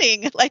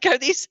happening? Like, are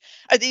these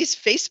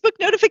Facebook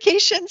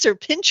notifications or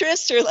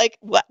Pinterest or like,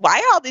 why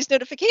are all these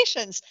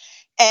notifications?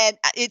 And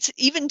it's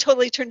even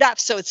totally turned off.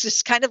 So it's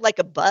just kind of like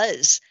a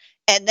buzz.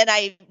 And then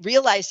I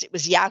realized it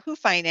was Yahoo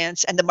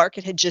Finance, and the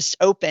market had just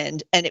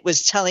opened, and it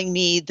was telling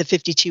me the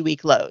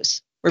 52-week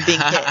lows were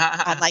being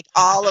hit on like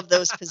all of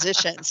those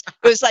positions.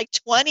 It was like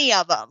 20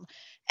 of them.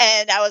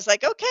 And I was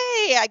like,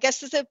 okay, I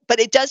guess but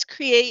it does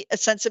create a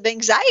sense of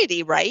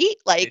anxiety, right?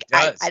 Like,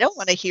 I don't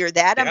want to hear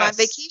that. I'm on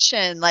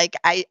vacation. Like,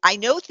 I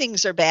know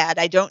things are bad.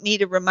 I don't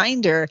need a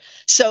reminder.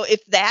 So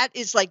if that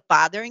is like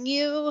bothering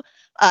you,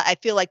 I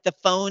feel like the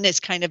phone is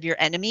kind of your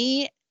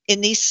enemy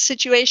in these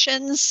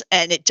situations.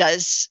 And it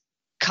does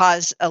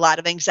cause a lot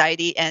of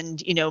anxiety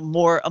and,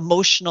 more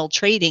emotional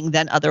trading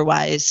than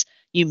otherwise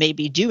you may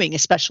be doing,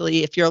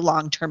 especially if you're a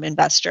long-term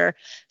investor.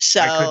 So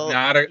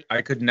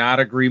I could not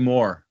agree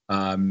more.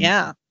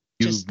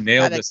 You've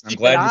nailed this. I'm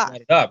glad you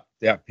brought it up.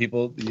 Yeah,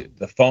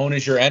 the phone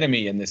is your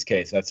enemy in this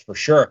case. That's for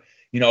sure.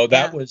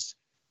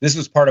 This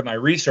was part of my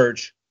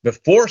research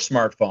before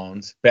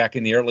smartphones back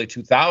in the early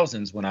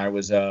 2000s when I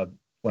was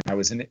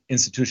an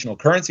institutional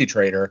currency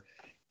trader,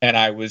 and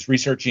I was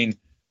researching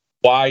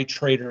why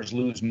traders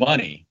lose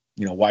money.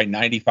 Why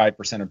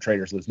 95% of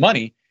traders lose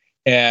money.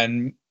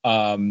 And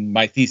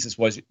my thesis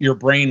was your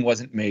brain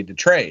wasn't made to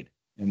trade.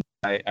 And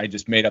I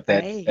just made up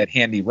that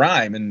handy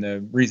rhyme. And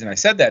the reason I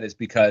said that is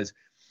because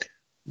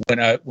when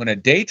a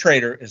day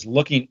trader is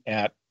looking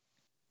at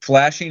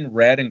flashing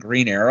red and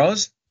green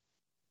arrows,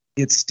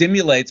 it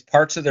stimulates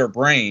parts of their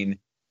brain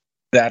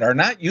that are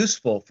not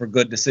useful for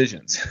good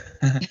decisions.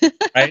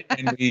 Right?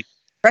 And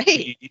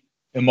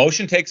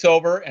emotion takes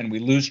over, and we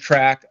lose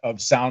track of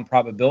sound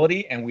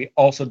probability, and we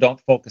also don't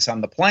focus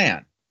on the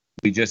plan.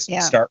 We just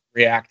start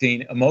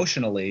reacting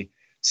emotionally.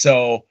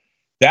 So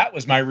that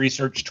was my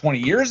research 20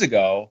 years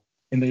ago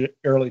in the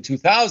early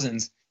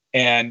 2000s.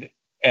 And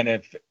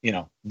if,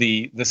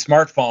 the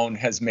smartphone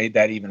has made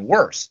that even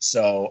worse.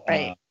 So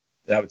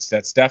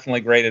that's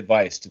definitely great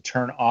advice to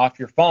turn off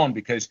your phone,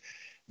 because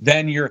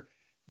then you're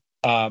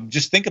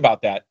just think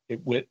about that.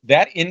 With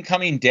that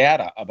incoming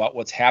data about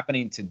what's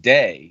happening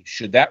today,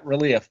 should that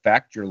really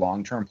affect your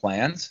long-term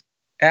plans?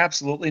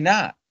 Absolutely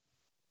not.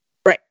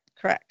 Right.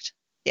 Correct.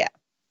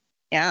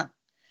 Yeah.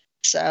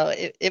 So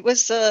it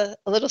was a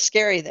little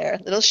scary there,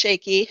 a little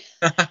shaky.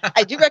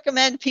 I do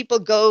recommend people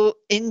go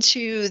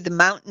into the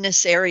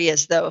mountainous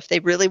areas, though, if they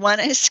really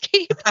want to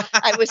escape.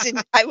 I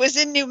was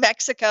in New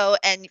Mexico,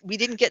 and we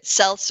didn't get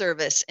cell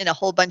service in a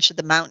whole bunch of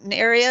the mountain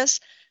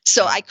areas.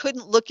 So I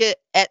couldn't look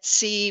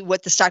see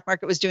what the stock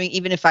market was doing,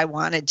 even if I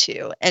wanted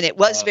to. And it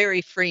was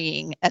very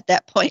freeing at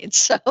that point.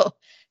 So if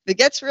it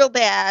gets real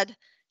bad,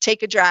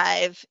 take a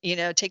drive,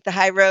 take the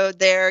high road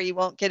there. You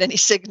won't get any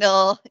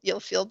signal. You'll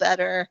feel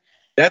better.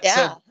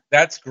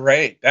 That's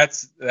great.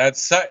 That's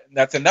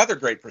another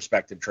great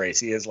perspective,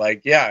 Tracy, is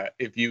like,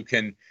 if you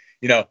can,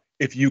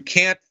 if you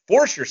can't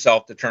force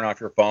yourself to turn off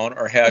your phone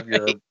or have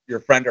your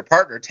friend or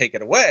partner take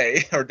it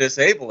away or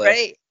disable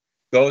it,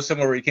 go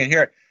somewhere where you can't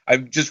hear it.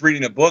 I'm just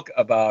reading a book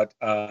about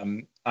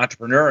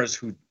entrepreneurs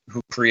who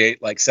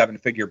create like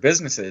 7-figure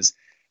businesses.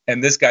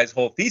 And this guy's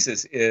whole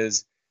thesis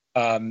is,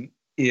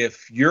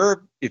 if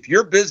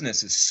your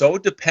business is so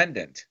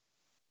dependent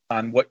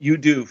on what you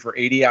do for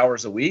 80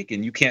 hours a week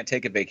and you can't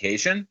take a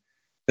vacation,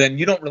 then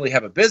you don't really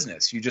have a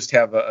business. You just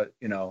have a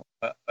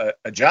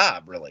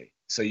job, really.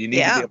 So you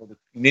need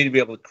to be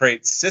able to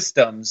create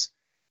systems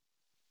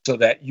so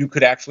that you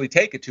could actually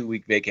take a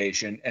 2-week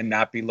vacation and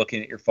not be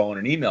looking at your phone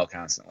and email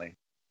constantly.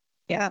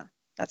 Yeah,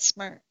 that's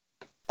smart.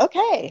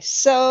 Okay,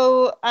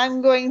 so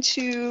I'm going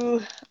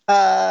to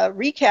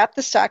recap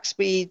the stocks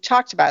we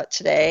talked about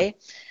today.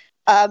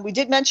 We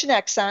did mention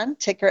Exxon,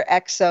 ticker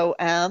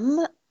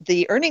XOM.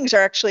 The earnings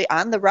are actually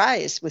on the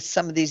rise with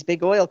some of these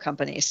big oil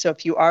companies. So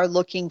if you are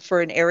looking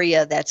for an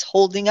area that's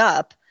holding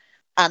up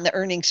on the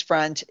earnings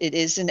front, it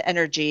is in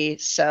energy.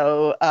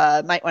 So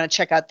might want to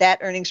check out that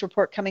earnings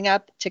report coming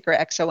up, ticker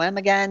XOM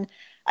again.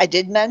 I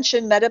did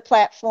mention Meta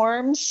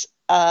Platforms.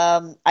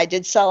 I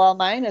did sell all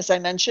mine, as I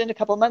mentioned a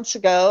couple months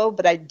ago,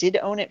 but I did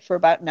own it for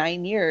about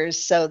 9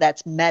 years. So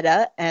that's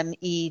Meta,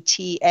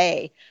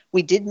 META.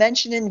 We did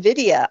mention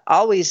NVIDIA,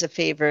 always a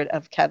favorite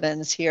of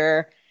Kevin's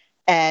here,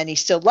 and he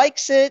still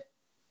likes it,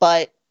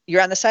 but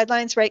you're on the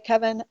sidelines, right,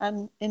 Kevin,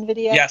 on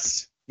NVIDIA?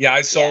 Yes. Yeah,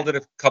 I sold it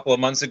a couple of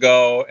months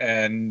ago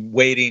and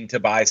waiting to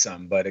buy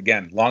some. But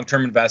again,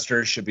 long-term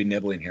investors should be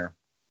nibbling here.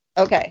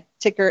 Okay,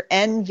 ticker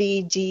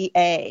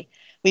NVDA.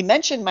 We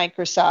mentioned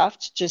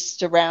Microsoft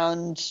just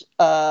around,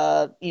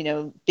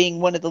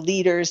 being one of the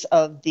leaders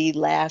of the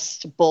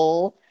last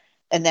bull,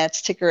 and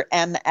that's ticker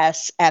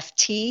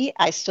MSFT.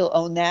 I still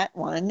own that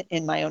one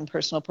in my own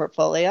personal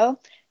portfolio.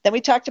 Then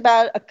we talked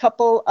about a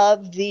couple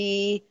of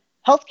the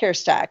healthcare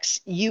stocks,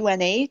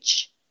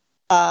 UNH,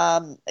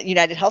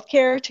 United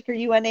Healthcare, ticker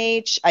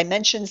UNH. I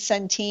mentioned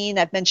Centene.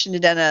 I've mentioned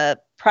it on a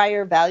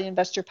prior Value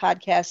Investor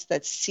podcast.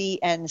 That's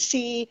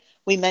CNC.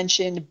 We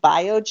mentioned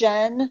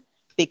Biogen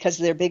because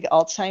of their big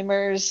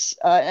Alzheimer's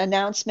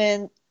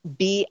announcement.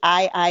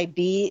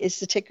 BIIB is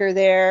the ticker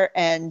there.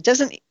 And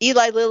doesn't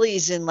Eli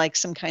Lilly's in like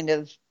some kind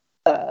of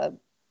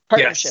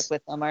partnership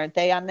with them, aren't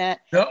they on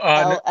that? No,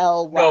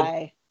 LLY.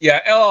 No.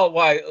 Yeah,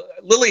 LLY.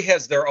 Lilly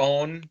has their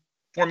own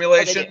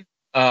formulation.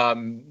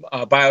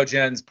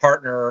 Biogen's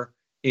partner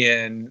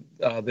in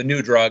the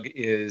new drug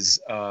is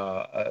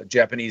a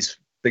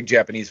big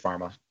Japanese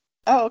pharma.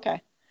 Oh,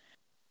 okay.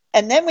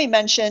 And then we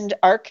mentioned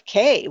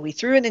ARK-K. We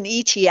threw in an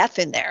ETF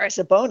in there as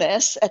a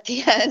bonus at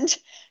the end,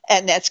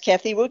 and that's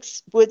Cathie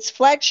Wood's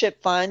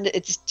flagship fund.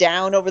 It's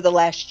down over the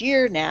last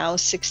year now,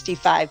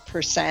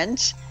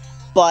 65%.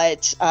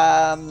 But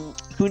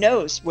who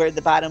knows where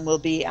the bottom will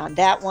be on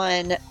that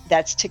one.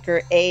 That's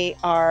ticker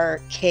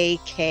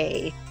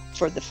ARKK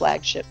for the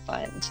flagship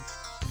fund.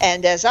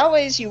 And as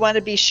always, you want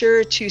to be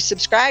sure to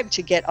subscribe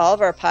to get all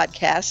of our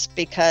podcasts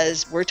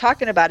because we're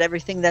talking about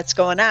everything that's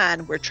going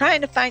on. We're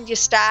trying to find you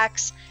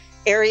stocks,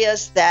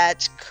 areas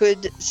that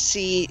could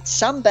see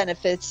some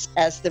benefits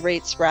as the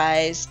rates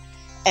rise,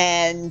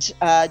 and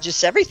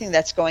just everything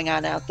that's going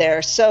on out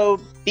there. So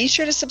be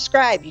sure to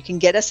subscribe. You can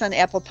get us on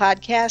Apple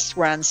Podcasts.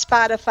 We're on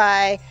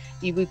Spotify.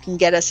 You can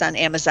get us on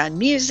Amazon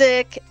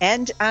Music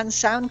and on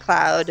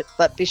SoundCloud,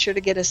 but be sure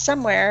to get us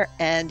somewhere,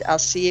 and I'll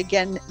see you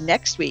again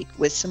next week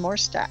with some more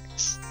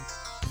stocks.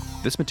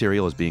 This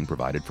material is being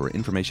provided for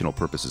informational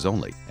purposes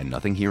only, and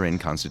nothing herein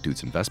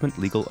constitutes investment,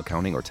 legal,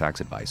 accounting, or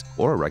tax advice,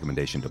 or a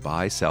recommendation to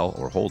buy, sell,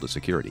 or hold a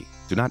security.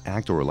 Do not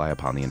act or rely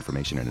upon the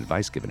information and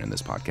advice given in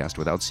this podcast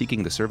without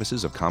seeking the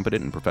services of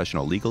competent and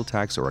professional legal,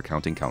 tax, or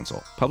accounting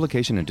counsel.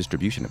 Publication and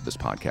distribution of this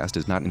podcast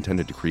is not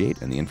intended to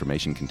create, and the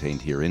information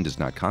contained herein does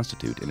not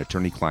constitute an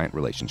attorney-client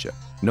relationship.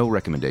 No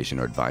recommendation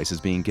or advice is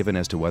being given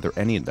as to whether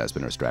any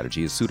investment or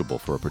strategy is suitable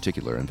for a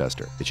particular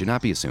investor. It should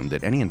not be assumed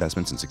that any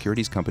investments in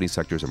securities, companies,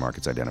 sectors, or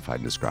markets identified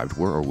and described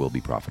were or will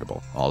be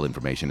profitable. All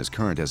information is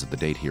current as of the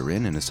date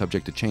herein and is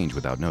subject to change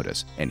without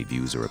notice. Any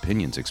views or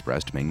opinions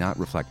expressed may not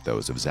reflect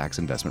those of Zacks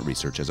Investment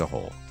Research as a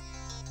whole.